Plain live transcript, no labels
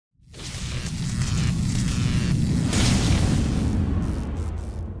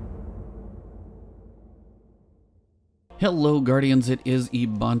Hello Guardians, it is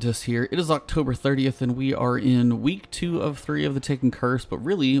Ebontis here. It is October 30th and we are in week 2 of 3 of the Taken Curse, but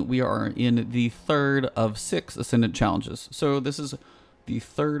really we are in the third of 6 Ascendant challenges. So this is the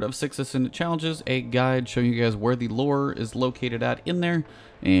third of 6 Ascendant challenges, a guide showing you guys where the lore is located at in there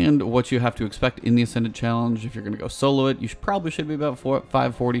and what you have to expect in the Ascendant challenge. If you're going to go solo it, you probably should be about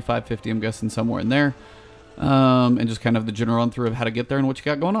 540, 550, I'm guessing somewhere in there. And just kind of the general run through of how to get there and what you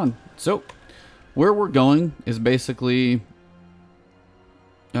got going on. So where we're going is basically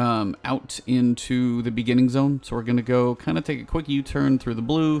out into the beginning zone. So we're going to go kind of take a quick U-turn through the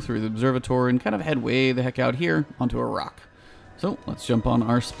blue, through the observatory, and kind of head way the heck out here onto a rock. So let's jump on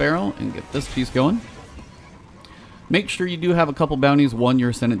our Sparrow and get this piece going. Make sure you do have a couple bounties. One, your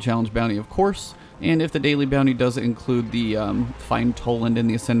Ascendant Challenge bounty, of course. And if the daily bounty does include the Find Toland in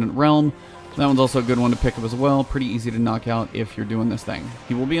the Ascendant Realm, that one's also a good one to pick up as well. Pretty easy to knock out if you're doing this thing.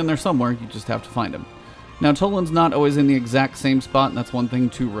 He will be in there somewhere, you just have to find him. Now, Toland's not always in the exact same spot, and that's one thing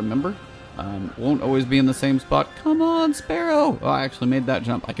to remember. Won't always be in the same spot. Come on, Sparrow! Oh, I actually made that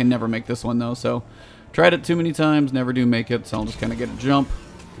jump. I can never make this one, though, so tried it too many times, never do make it, so I'll just kind of get a jump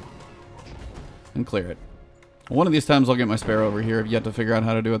and clear it. One of these times I'll get my Sparrow over here. I've yet to figure out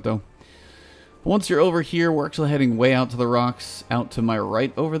how to do it, though. Once you're over here, we're actually heading way out to the rocks, out to my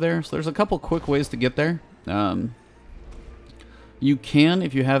right over there. So there's a couple quick ways to get there. You can,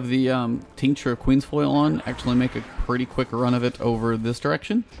 if you have the Tincture of Queen's Foil on, actually make a pretty quick run of it over this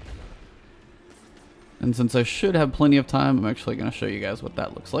direction. And since I should have plenty of time, I'm actually going to show you guys what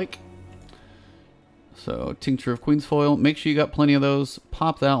that looks like. So, Tincture of Queen's Foil, make sure you got plenty of those.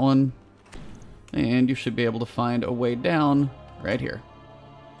 Pop that one, and you should be able to find a way down right here.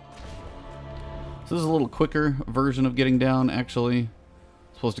 So this is a little quicker version of getting down, actually.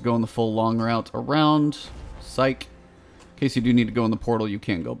 Supposed to go in the full long route around. Psych. In case you do need to go in the portal, you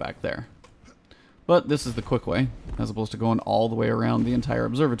can go back there. But this is the quick way, as opposed to going all the way around the entire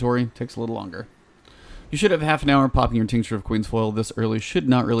observatory. Takes a little longer. You should have half an hour popping your Tincture of Queen's Foil this early. Should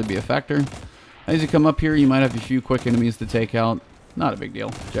not really be a factor. As you come up here, you might have a few quick enemies to take out. Not a big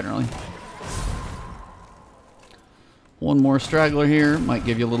deal, generally. One more straggler here. Might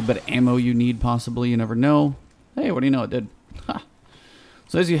give you a little bit of ammo you need, possibly. You never know. Hey, what do you know? It did. Ha.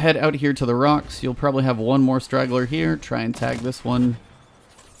 So as you head out here to the rocks, you'll probably have one more straggler here. Try and tag this one.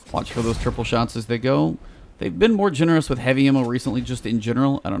 Watch for those triple shots as they go. They've been more generous with heavy ammo recently, just in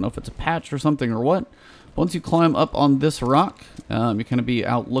general. I don't know if it's a patch or something or what. Once you climb up on this rock, you kind of be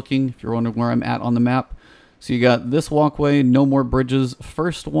out looking, if you're wondering where I'm at on the map. So you got this walkway, no more bridges.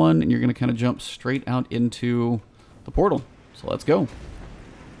 First one, and you're going to kind of jump straight out into the portal. So let's go.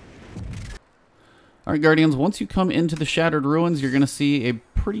 Alright, Guardians, once you come into the Shattered Ruins, you're going to see a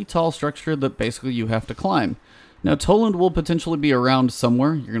pretty tall structure that basically you have to climb. Now, Toland will potentially be around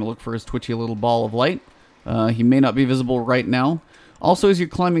somewhere. You're going to look for his twitchy little ball of light. He may not be visible right now. Also, as you're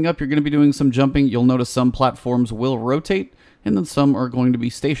climbing up, you're going to be doing some jumping. You'll notice some platforms will rotate, and then some are going to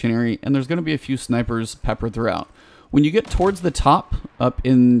be stationary, and there's going to be a few snipers peppered throughout. When you get towards the top, up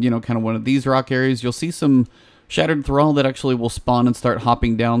in, kind of one of these rock areas, you'll see some Shattered Thrall that actually will spawn and start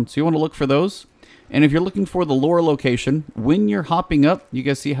hopping down. So you want to look for those. And if you're looking for the lore location, when you're hopping up, you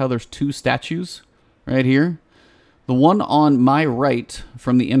guys see how there's two statues right here? The one on my right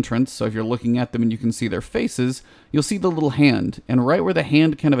from the entrance, so if you're looking at them and you can see their faces, you'll see the little hand. And right where the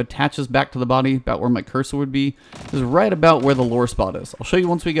hand kind of attaches back to the body, about where my cursor would be, is right about where the lore spot is. I'll show you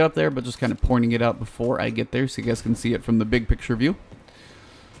once we get up there, but just kind of pointing it out before I get there so you guys can see it from the big picture view.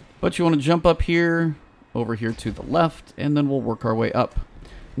 But you want to jump up here, over here to the left, and then we'll work our way up.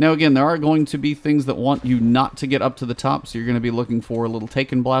 Now again, there are going to be things that want you not to get up to the top, so you're going to be looking for little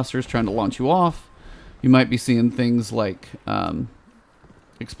Taken blasters trying to launch you off. You might be seeing things like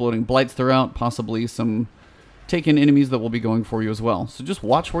exploding blights throughout, possibly some Taken enemies that will be going for you as well. So just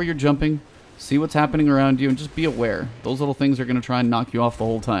watch where you're jumping, see what's happening around you, and just be aware. Those little things are going to try and knock you off the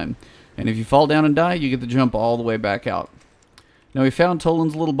whole time. And if you fall down and die, you get to jump all the way back out. Now we found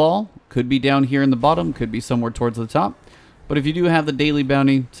Toland's little ball. Could be down here in the bottom, could be somewhere towards the top. But if you do have the daily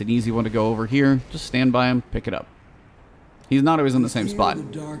bounty, it's an easy one to go over here. Just stand by him, pick it up. He's not always in the same spot. The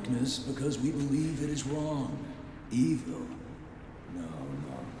darkness because we believe it is wrong, evil. No.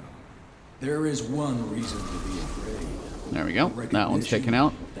 There is one reason to be afraid. There we go. That one's taken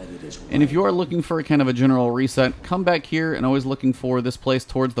out. And if you are looking for a kind of a general reset, come back here and always looking for this place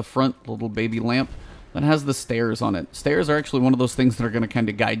towards the front, little baby lamp that has the stairs on it. Stairs are actually one of those things that are going to kind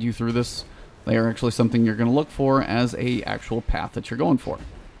of guide you through this. They are actually something you're going to look for as a actual path that you're going for.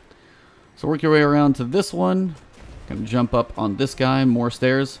 So work your way around to this one. Going to jump up on this guy, more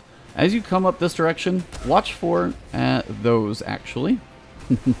stairs. As you come up this direction, watch for those actually.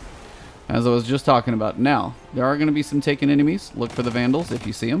 as I was just talking about. Now, there are going to be some taken enemies. Look for the Vandals if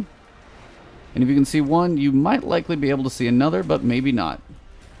you see them. And if you can see one, you might likely be able to see another, but maybe not.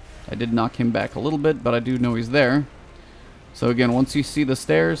 I did knock him back a little bit, but I do know he's there. So again, once you see the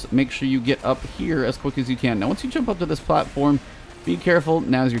stairs, make sure you get up here as quick as you can. Now, once you jump up to this platform, be careful.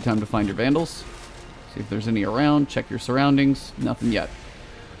 Now's your time to find your Vandals. See if there's any around. Check your surroundings. Nothing yet.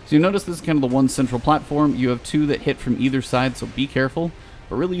 So you notice this is kind of the one central platform. You have two that hit from either side, so be careful.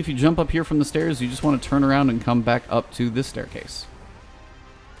 But really, if you jump up here from the stairs, you just want to turn around and come back up to this staircase.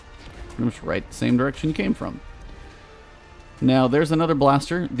 Pretty much right the same direction you came from. Now, there's another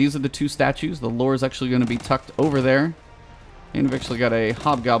blaster. These are the two statues. The lore is actually going to be tucked over there. And we've actually got a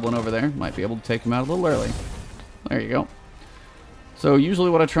hobgoblin over there. Might be able to take him out a little early. There you go. So usually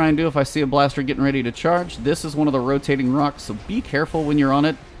what I try and do if I see a blaster getting ready to charge, this is one of the rotating rocks, so be careful when you're on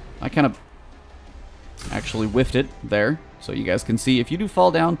it. I kind of actually whiffed it there, so you guys can see. If you do fall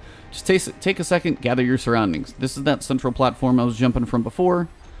down, just take a second, gather your surroundings. This is that central platform I was jumping from before.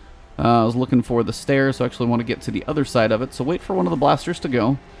 I was looking for the stairs, so I actually want to get to the other side of it. So wait for one of the blasters to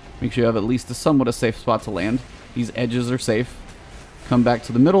go. Make sure you have at least a somewhat safe spot to land. These edges are safe. Come back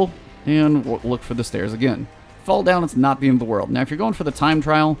to the middle, and look for the stairs again. Fall down, it's not the end of the world. Now, if you're going for the time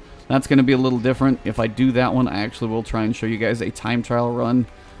trial, that's going to be a little different. If I do that one, I actually will try and show you guys a time trial run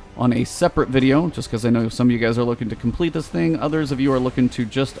on a separate video, just because I know some of you guys are looking to complete this thing. Others of you are looking to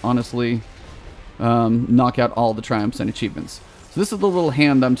just honestly knock out all the triumphs and achievements. So this is the little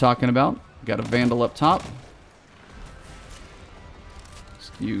hand I'm talking about. Got a Vandal up top.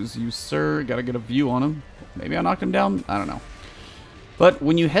 Excuse you, sir. Got to get a view on him. Maybe I knocked him down. I don't know. But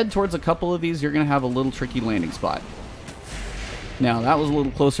when you head towards a couple of these, you're going to have a little tricky landing spot. Now, that was a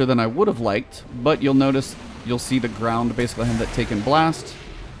little closer than I would have liked, but you'll notice, you'll see the ground basically have that taken blast.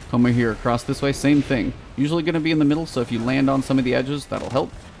 Come over here across this way, same thing. Usually going to be in the middle, so if you land on some of the edges, that'll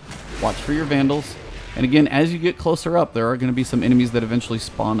help. Watch for your Vandals. And again, as you get closer up, there are going to be some enemies that eventually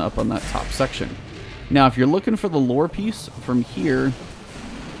spawn up on that top section. Now, if you're looking for the lore piece from here,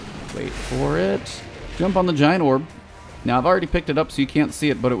 wait for it. Jump on the giant orb. Now, I've already picked it up so you can't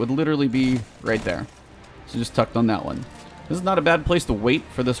see it, but it would literally be right there. So just tucked on that one. This is not a bad place to wait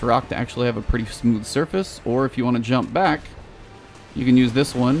for this rock to actually have a pretty smooth surface, or if you want to jump back, you can use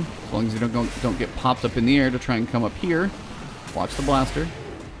this one, as long as you don't get popped up in the air, to try and come up here. Watch the blaster.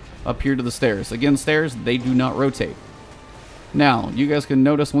 Up here to the stairs. Again, stairs, they do not rotate. Now, you guys can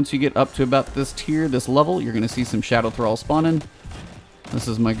notice once you get up to about this tier, this level, you're going to see some Shadow Thrall spawning. This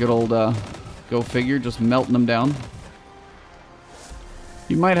is my good old go figure, just melting them down.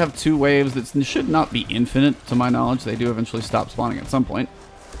 You might have two waves that should not be infinite, to my knowledge. They do eventually stop spawning at some point.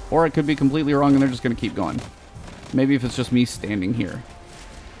 Or I could be completely wrong and they're just going to keep going. Maybe if it's just me standing here.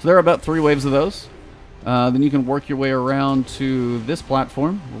 So there are about 3 waves of those. Then you can work your way around to this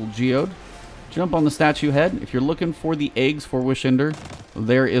platform, a little geode. Jump on the statue head. If you're looking for the eggs for Wishender,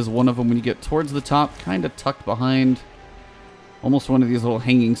 there is one of them when you get towards the top, kind of tucked behind almost one of these little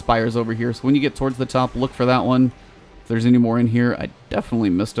hanging spires over here. So when you get towards the top, look for that one. If there's any more in here, I definitely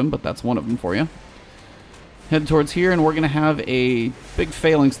missed them, but that's one of them for you. Head towards here, and we're going to have a big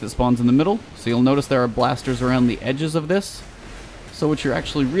phalanx that spawns in the middle. So you'll notice there are blasters around the edges of this. So what you're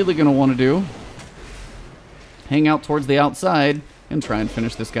actually really going to want to do, hang out towards the outside and try and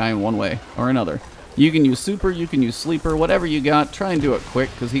finish this guy in one way or another. You can use super, you can use sleeper, whatever you got. Try and do it quick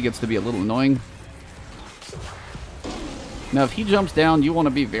because he gets to be a little annoying. Now if he jumps down, you want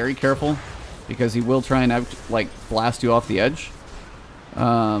to be very careful because he will try and blast you off the edge.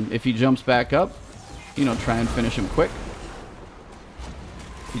 If he jumps back up, you know, try and finish him quick.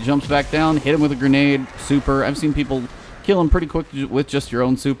 If he jumps back down, hit him with a grenade, super. I've seen people kill him pretty quick with just your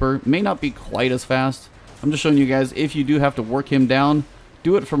own super. May not be quite as fast. I'm just showing you guys, if you do have to work him down,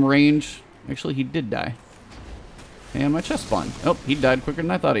 do it from range. Actually, he did die. And my chest spawned. Oh, he died quicker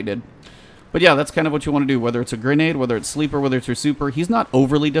than I thought he did. But yeah, that's kind of what you want to do, whether it's a grenade, whether it's sleeper, whether it's your super. He's not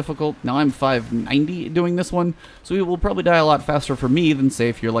overly difficult. Now I'm 590 doing this one, so he will probably die a lot faster for me than, say,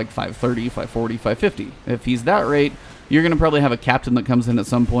 if you're like 530, 540, 550. If he's that rate, you're going to probably have a captain that comes in at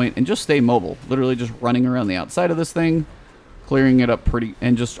some point and just stay mobile. Literally just running around the outside of this thing, clearing it up pretty,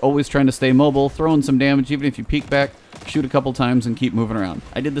 and just always trying to stay mobile, throwing some damage, even if you peek back, shoot a couple times, and keep moving around.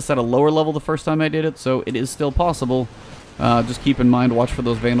 I did this at a lower level the first time I did it, so it is still possible. Just keep in mind, watch for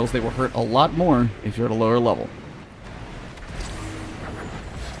those Vandals. They will hurt a lot more if you're at a lower level.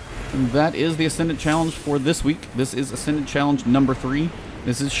 And that is the Ascendant Challenge for this week. This is Ascendant Challenge number 3.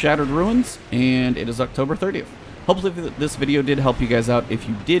 This is Shattered Ruins, and it is October 30th. Hopefully this video did help you guys out. If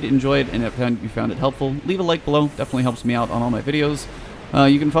you did enjoy it and you found it helpful, leave a like below. Definitely helps me out on all my videos.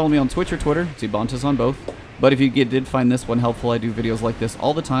 You can follow me on Twitch or Twitter. It's Ebontis on both. But if you did find this one helpful, I do videos like this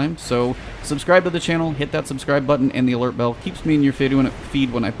all the time. So subscribe to the channel, hit that subscribe button and the alert bell. Keeps me in your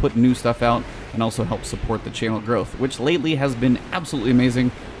feed when I put new stuff out, and also helps support the channel growth, which lately has been absolutely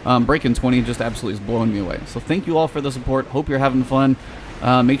amazing. Breaking 20 just absolutely is blowing me away. So thank you all for the support. Hope you're having fun.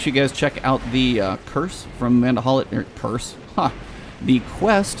 Make sure you guys check out the Curse from Amanda Holiday. The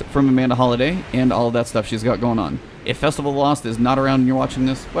quest from Amanda Holiday and all of that stuff she's got going on. If Festival of the Lost is not around and you're watching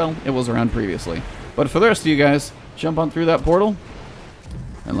this, well, it was around previously. But for the rest of you guys, jump on through that portal,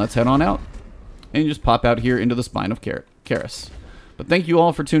 and let's head on out. And you just pop out here into the spine of Keres. But thank you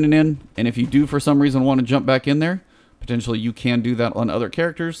all for tuning in, and if you do for some reason want to jump back in there, potentially you can do that on other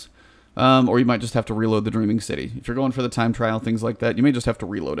characters, or you might just have to reload the Dreaming City. If you're going for the time trial, things like that, you may just have to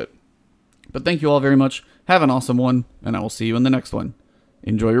reload it. But thank you all very much, have an awesome one, and I will see you in the next one.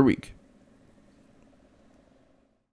 Enjoy your week.